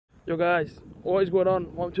Yo guys, what is going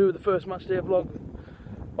on? Welcome to the first match day vlog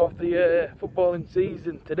of the footballing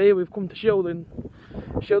season. Today we've come to Shildon.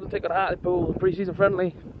 Shildon take on Hartlepool, pre-season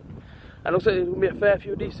friendly. And looks like there's going to be a fair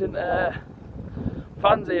few decent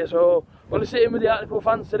fans here. So we're going to sit in with the Hartlepool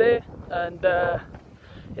fans today and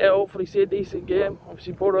yeah, hopefully see a decent game.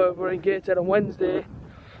 Obviously we're in Gateshead on Wednesday.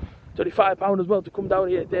 It's only £5 as well to come down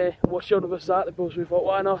here today and watch Shildon versus Hartlepool, so we thought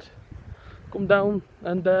why not come down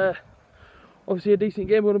and obviously a decent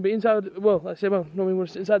game. We're going to be inside, well, I say, well, no, we're going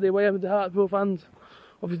to sit inside the away end with the Hartlepool fans.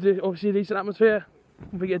 Obviously a decent atmosphere.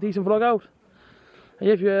 We get a decent vlog out. And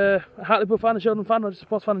yeah, if you're a Hartlepool fan, a Shildon fan, or just a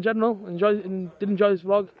sports fan in general, and did enjoy this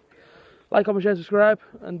vlog, like, comment, share, subscribe,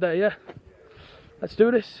 and yeah, let's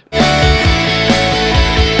do this.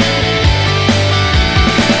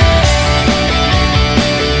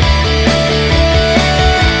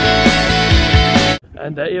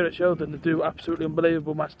 And here at Shildon, they do absolutely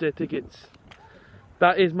unbelievable match day tickets.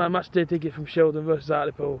 That is my match day ticket from Shildon versus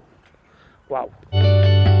Hartlepool. Wow.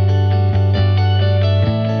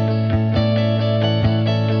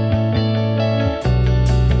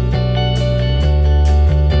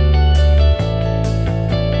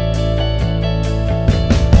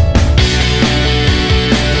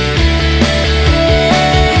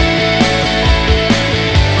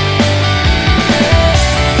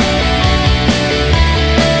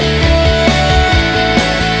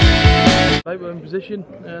 Right, we're in position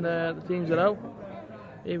and the teams are out.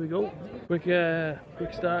 Here we go. Quick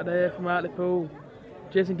start there from Hartlepool.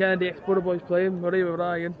 Jason Kennedy, ex-Butter Boys playing. We're here with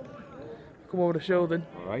Ryan. Come over to Shildon.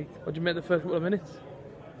 Alright. What did you make the first couple of minutes?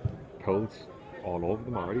 Pulls all over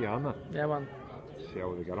them already, aren't they? Yeah, man. See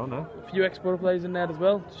how they get on now. A few ex-Butter players in there as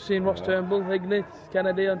well. Just seeing Ross Turnbull, Hignett,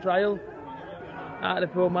 Kennedy on trial.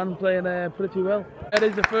 Hartlepool man playing pretty well. That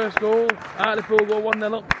is the first goal. Hartlepool go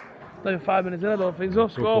 1-0 up. Not even 5 minutes in, I don't think so.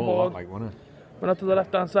 Scoreboard. Like, wasn't it? Went out to the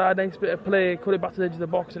left hand side, next bit of play, cut it back to the edge of the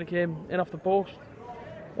box and it came in off the post.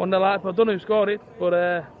 1-0 Hartlepool. I don't know who scored it, but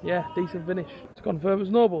yeah, decent finish. It's confirmed it was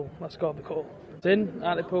Noble that scored the goal. It's in,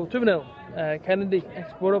 Hartlepool 2-0. Kennedy,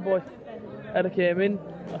 ex-Borough boy. Header came in,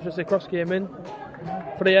 I should say cross came in.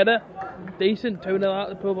 Free header, decent, 2-0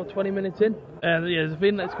 Hartlepool about 20 minutes in. Yeah, there's a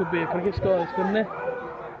feeling that this could be a cricket score, this couldn't it?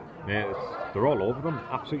 Yeah, they're all over them,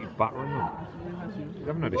 absolutely battering them. You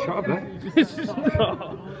haven't had a shot, have they?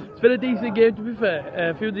 It's been a decent game to be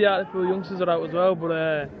fair. A few of the Hartlepool youngsters are out as well,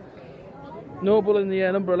 but Noble in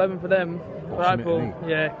the number 11 for them. For Hartlepool,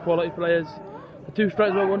 yeah, quality players. The two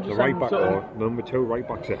strikers, well, one just the right back, number 2 right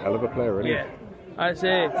back's a hell of a player, isn't he? Yeah, I'd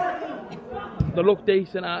say they look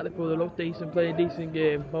decent, Hartlepool, they look decent, play a decent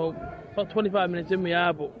game. About 25 minutes in we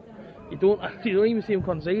are, but you don't even see them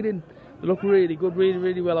conceding. They look really good,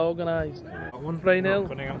 really well organised. 3-0.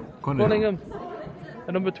 Cunningham.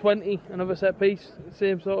 And number 20, another set piece,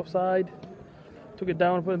 same sort of side. Took it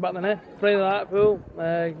down and put it back in the net. 3-0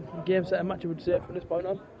 Hartlepool. Game set and match, I would say, from this point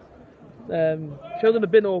on. Shildon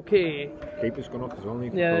have been okay. Keeper's gone off as well,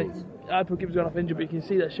 yeah, Hartlepool keeper's gone off injured, but you can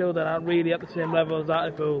see that Shildon aren't really at the same level as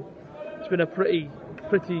Hartlepool. It's been a pretty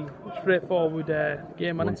straightforward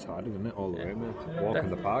game, hasn't it? One-sided, isn't it, all the way, mate? Walk in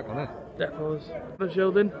the park, isn't it? Definitely was. For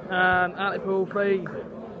Shildon and Hartlepool 3.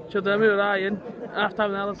 Shildon, I'm here with Ryan.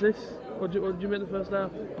 Half-time analysis. What did you make the first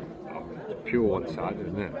half? Pure one-sided,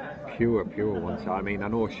 isn't it? Pure one-sided. I mean, I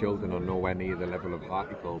know Shildon are nowhere near the level of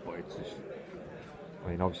Hartlepool, but it's just, I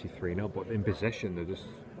mean, obviously 3-0, but in possession, they're just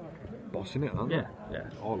bossing it, aren't they? Yeah.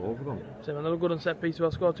 All over them. So another good on set piece,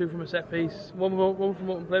 well, scored 2 from a set piece. One from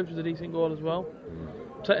open play, which was a decent goal as well.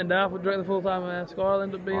 Second half, during the full-time score, will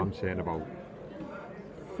end up being... I'm saying about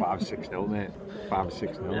 5-6-0, mate.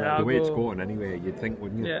 5-6-0. Yeah, the way it's going anyway, you'd think,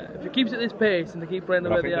 wouldn't you? Yeah, if it keeps at this pace and they keep playing the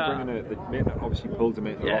way they are. They obviously pulled them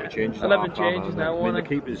into a lot of changes. 11 changes now. I mean, the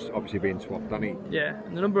keeper's obviously being swapped, hasn't he? Yeah,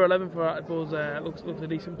 and the number 11 for Hartlepool's looks a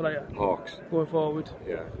decent player. Hawks. Going forward.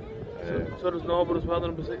 Yeah. So does Noble as well, the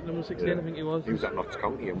number 16 I think he was. He was at Notts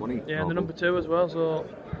County, wasn't he? Yeah, and the number 2 as well, so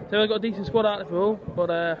they've got a decent squad out of the pool, but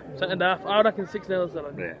second half, I reckon 6-0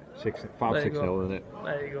 still. Yeah, 5-6-0, isn't it?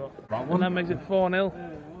 There you go. And that makes it 4-0.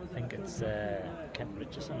 I think it's Kent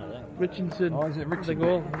Richardson, I think. Richardson. Oh, is it Richardson? The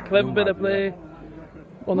goal. Clever bit of play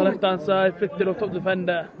on the left hand side, flicked it up top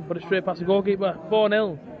defender, but a straight past the goalkeeper.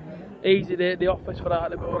 4-0. Easy day at the office for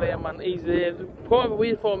Hartlepool here, man. Easy day. Quite a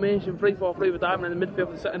weird formation, 3-4-3 with Diamond in the midfield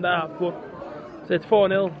for the second half, but so it's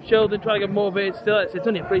 4-0. Shildon trying to get motivated still. It's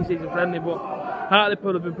only a pre-season friendly, but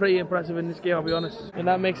Hartlepool have been pretty impressive in this game, I'll be honest. And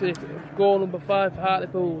that makes it goal number 5 for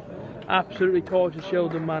Hartlepool. Absolutely tortured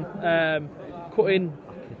Shildon, man. Cut in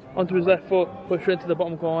onto his left foot, pushed straight to the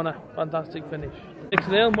bottom corner. Fantastic finish.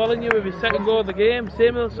 6-0, Molyneux with his second goal of the game.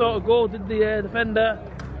 Same sort of goal did the defender.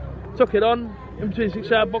 Took it on in between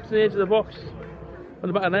 6-yard box and the edge of the box. on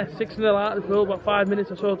the back of the net. 6-0 Hartlepool, about 5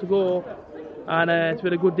 minutes or so to go. And it's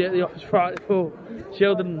been a good day at the office for Hartlepool.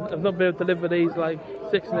 Shildon have not been able to deliver these, like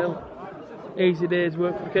 6-0. Easy days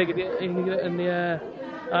work for the keg in the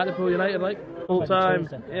Hartlepool United, like full time.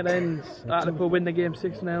 It ends. Hartlepool win the game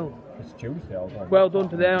 6-0. It's Tuesday. Well done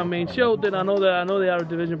to them. I mean, Shildon, I know they are a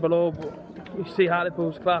division below, but you see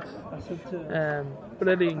Hartlepool's class.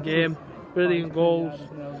 Brilliant game, brilliant goals.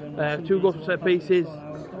 2 goals from set pieces.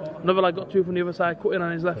 Another lad got 2 from the other side, cut in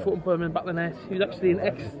on his left foot and put him in back of the net. He was actually an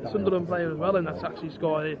ex-Sunderland player as well, and that's actually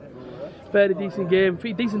scored it. Fairly decent game.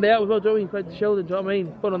 Decent day out as well, don't you? Credit to Shildon, do you know what I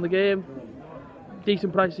mean? Put on the game.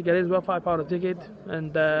 Decent price to get in as well, £5 a ticket,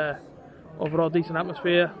 and overall decent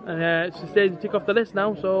atmosphere. And it's the stage to tick off the list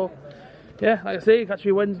now, so yeah, like I say, catch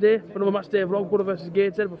you Wednesday for another match day vlog, Butter versus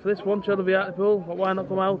Gateshead. But for this one, Shildon v Hartlepool, but why not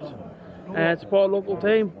come out and support a local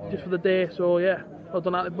team just for the day? So yeah, well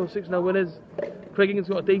done Hartlepool, 6-0 winners. Craigin's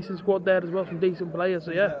got a decent squad there as well, some decent players.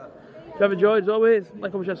 So yeah, if you have enjoyed, as always,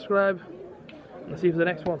 like, comment, share, subscribe, and I'll see you for the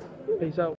next one. Peace out.